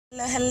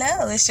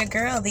Hello, it's your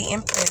girl, the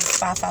Empress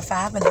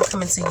 555, and I'm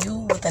coming to you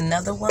with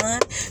another one.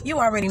 You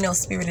already know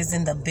Spirit is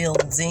in the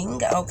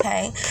building,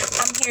 okay?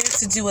 I'm here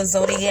to do a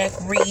zodiac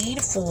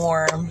read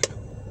for,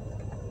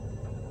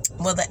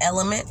 well, the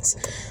element,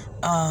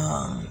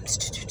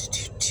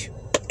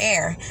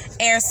 air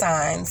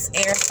signs,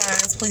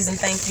 please and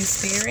thank you,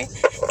 Spirit.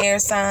 Air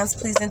signs,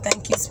 please and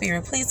thank you,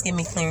 Spirit. Please give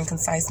me clear and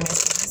concise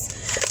messages.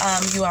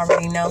 You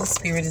already know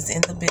Spirit is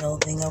in the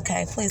building,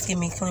 okay? Please give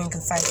me clear and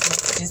concise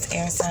messages,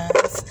 air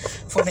signs,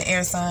 for the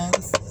air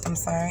signs. I'm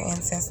sorry,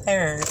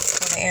 ancestors,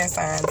 for the air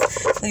signs.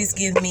 Please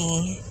give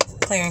me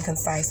clear and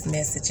concise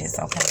messages,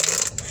 okay?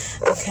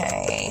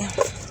 Okay.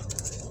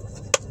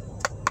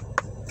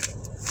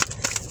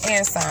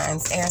 Air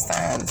signs.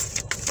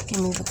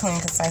 Give me the clear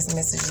and concise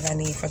messages I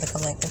need for the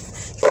collective,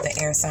 for the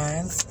air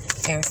signs.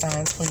 Air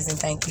signs, please and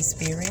thank you,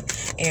 Spirit.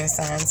 Air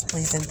signs,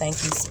 please and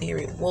thank you,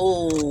 Spirit.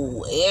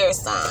 Whoa, air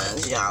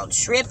signs, y'all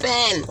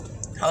tripping.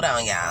 Hold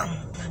on, y'all.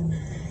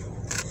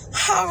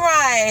 All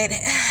right,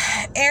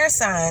 air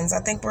signs. I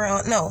think we're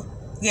on. No,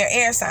 yeah,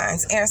 air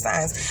signs.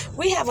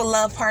 We have a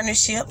love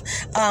partnership.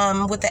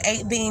 With the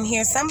 8 being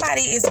here,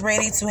 somebody is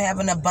ready to have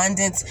an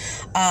abundant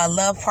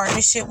love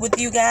partnership with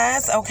you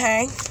guys.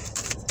 Okay,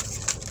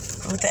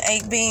 with the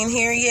 8 being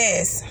here,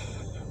 yes.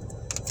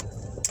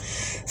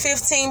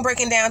 15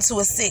 breaking down to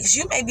a 6.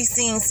 You may be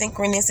seeing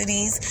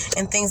synchronicities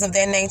and things of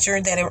that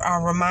nature that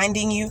are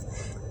reminding you,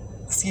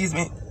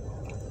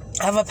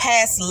 of a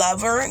past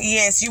lover.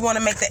 Yes, you want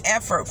to make the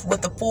effort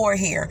with the 4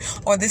 here.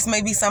 Or this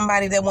may be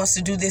somebody that wants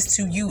to do this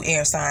to you,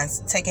 air signs.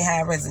 Take it how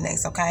it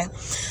resonates, okay?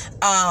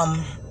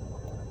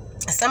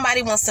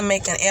 Somebody wants to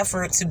make an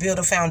effort to build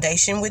a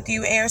foundation with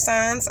you, air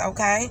signs,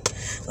 okay?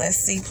 Let's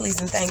see,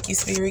 please and thank you,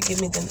 Spirit. Give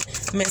me the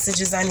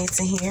messages I need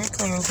to hear.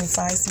 Clear and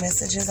concise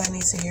messages I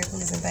need to hear,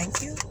 please and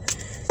thank you.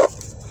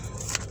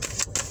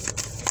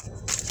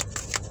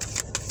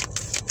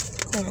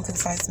 Clear and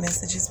concise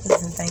messages,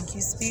 please and thank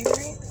you,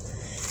 Spirit.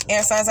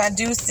 Air signs, I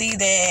do see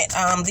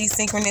that these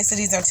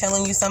synchronicities are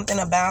telling you something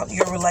about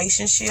your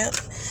relationship.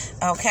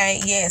 Okay,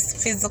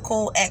 yes,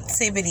 physical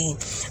activity.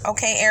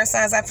 Okay, air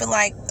signs, I feel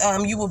like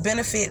you will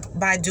benefit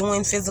by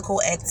doing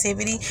physical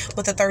activity,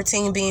 with the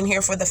 13 being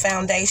here for the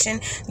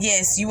foundation.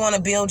 Yes, you want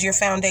to build your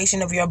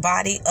foundation of your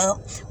body up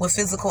with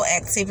physical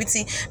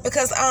activity,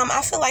 because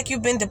I feel like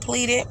you've been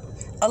depleted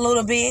a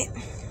little bit.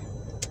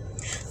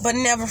 But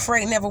never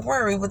fret, never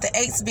worry. With the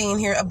 8s being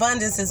here,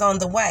 abundance is on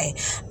the way.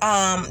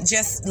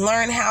 Just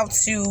learn how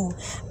to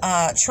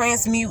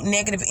transmute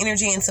negative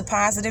energy into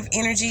positive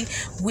energy.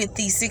 With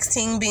the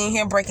 16 being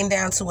here, breaking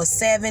down to a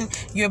 7,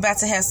 you're about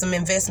to have some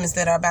investments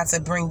that are about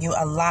to bring you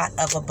a lot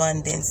of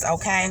abundance,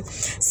 okay?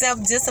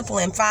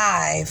 Self-discipline,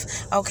 5.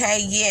 Okay,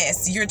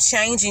 yes, you're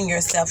changing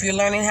yourself. You're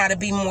learning how to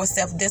be more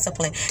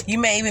self-disciplined. You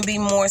may even be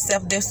more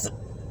self-disciplined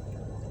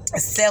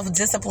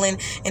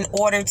in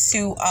order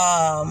to...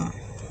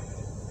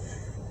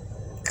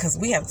 because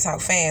we have to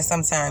talk fast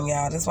sometime,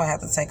 y'all. That's why I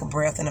have to take a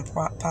breath and a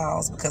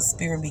pause, because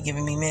Spirit be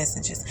giving me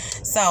messages.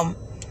 So,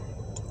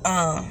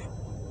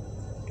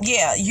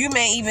 yeah, you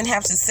may even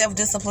have to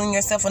self-discipline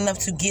yourself enough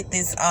to get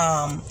this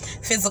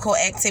physical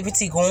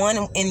activity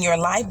going in your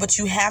life, but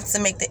you have to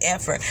make the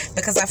effort,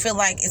 because I feel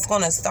like it's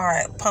going to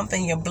start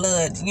pumping your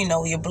blood. You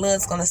know, your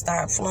blood's going to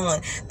start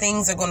flowing.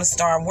 Things are going to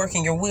start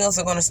working. Your wheels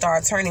are going to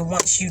start turning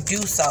once you do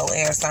so,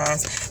 air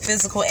signs.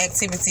 Physical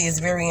activity is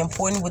very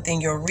important within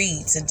your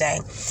read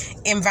today.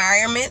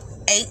 Environment,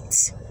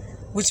 8.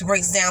 Which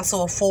breaks down to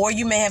a 4.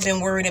 You may have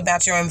been worried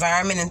about your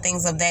environment and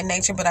things of that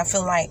nature, but I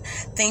feel like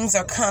things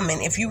are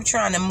coming. If you're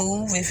trying to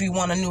move, if you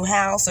want a new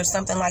house or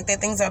something like that,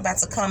 things are about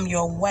to come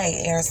your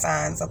way, air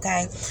signs,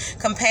 okay?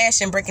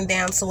 Compassion breaking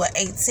down to a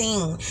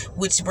 18,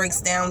 which breaks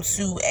down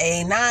to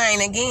a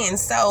 9 again.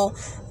 So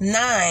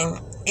 9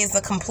 is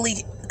a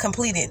completed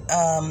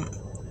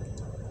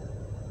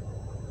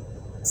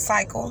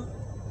cycle.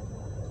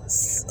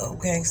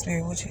 Okay,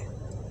 Spirit, what you?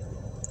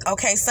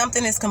 Okay,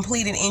 something is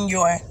completed in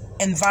your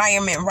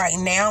environment right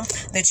now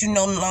that you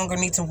no longer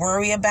need to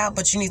worry about,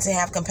 but you need to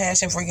have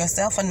compassion for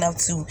yourself enough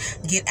to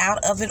get out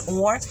of it,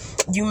 or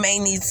you may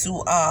need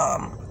to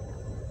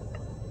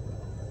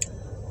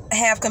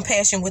have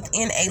compassion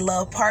within a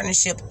love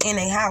partnership in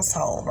a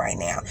household right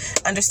now.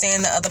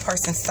 Understand the other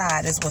person's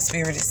side is what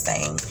Spirit is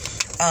saying,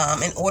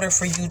 in order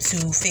for you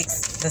to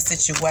fix the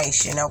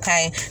situation,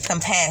 okay?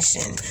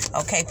 Compassion,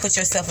 okay? Put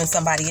yourself in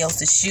somebody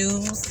else's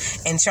shoes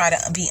and try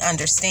to be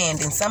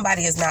understanding.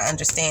 Somebody is not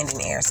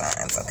understanding, air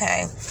signs,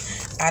 okay?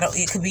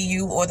 It could be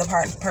you or the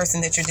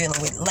person that you're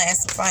dealing with.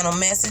 Last final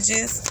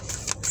messages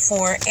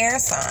for air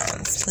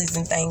signs, please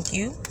and thank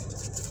you.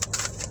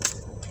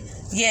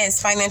 Yes,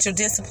 financial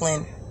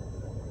discipline.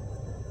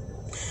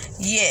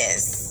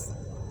 Yes.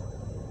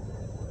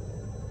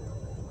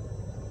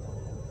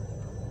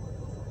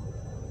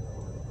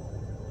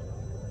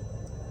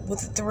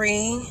 With the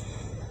 3,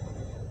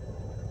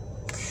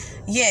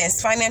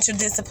 Yes, financial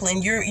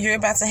discipline. You're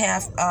about to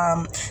have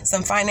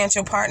some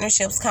financial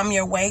partnerships come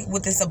your way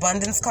with this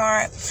abundance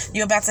card.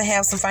 You're about to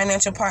have some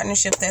financial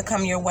partnerships that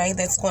come your way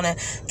that's going to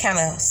kind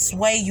of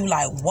sway you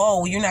like,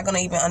 whoa, you're not going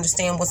to even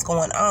understand what's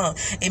going on.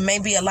 It may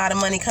be a lot of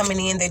money coming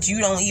in that you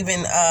don't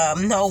even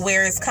know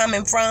where it's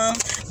coming from,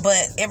 but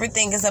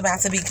everything is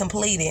about to be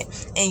completed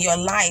in your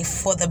life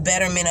for the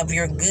betterment of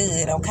your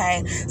good,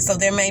 okay? So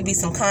there may be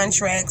some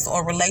contracts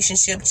or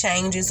relationship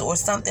changes or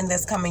something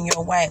that's coming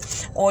your way,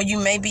 or you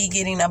may be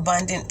getting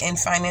abundant and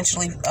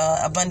financially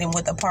abundant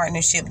with a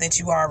partnership that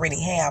you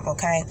already have,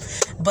 okay?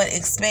 But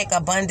expect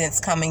abundance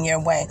coming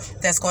your way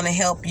that's going to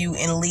help you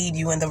and lead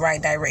you in the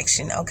right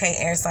direction, okay,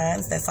 air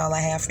signs? That's all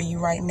I have for you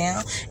right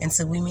now.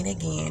 Until we meet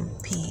again,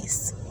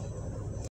 peace.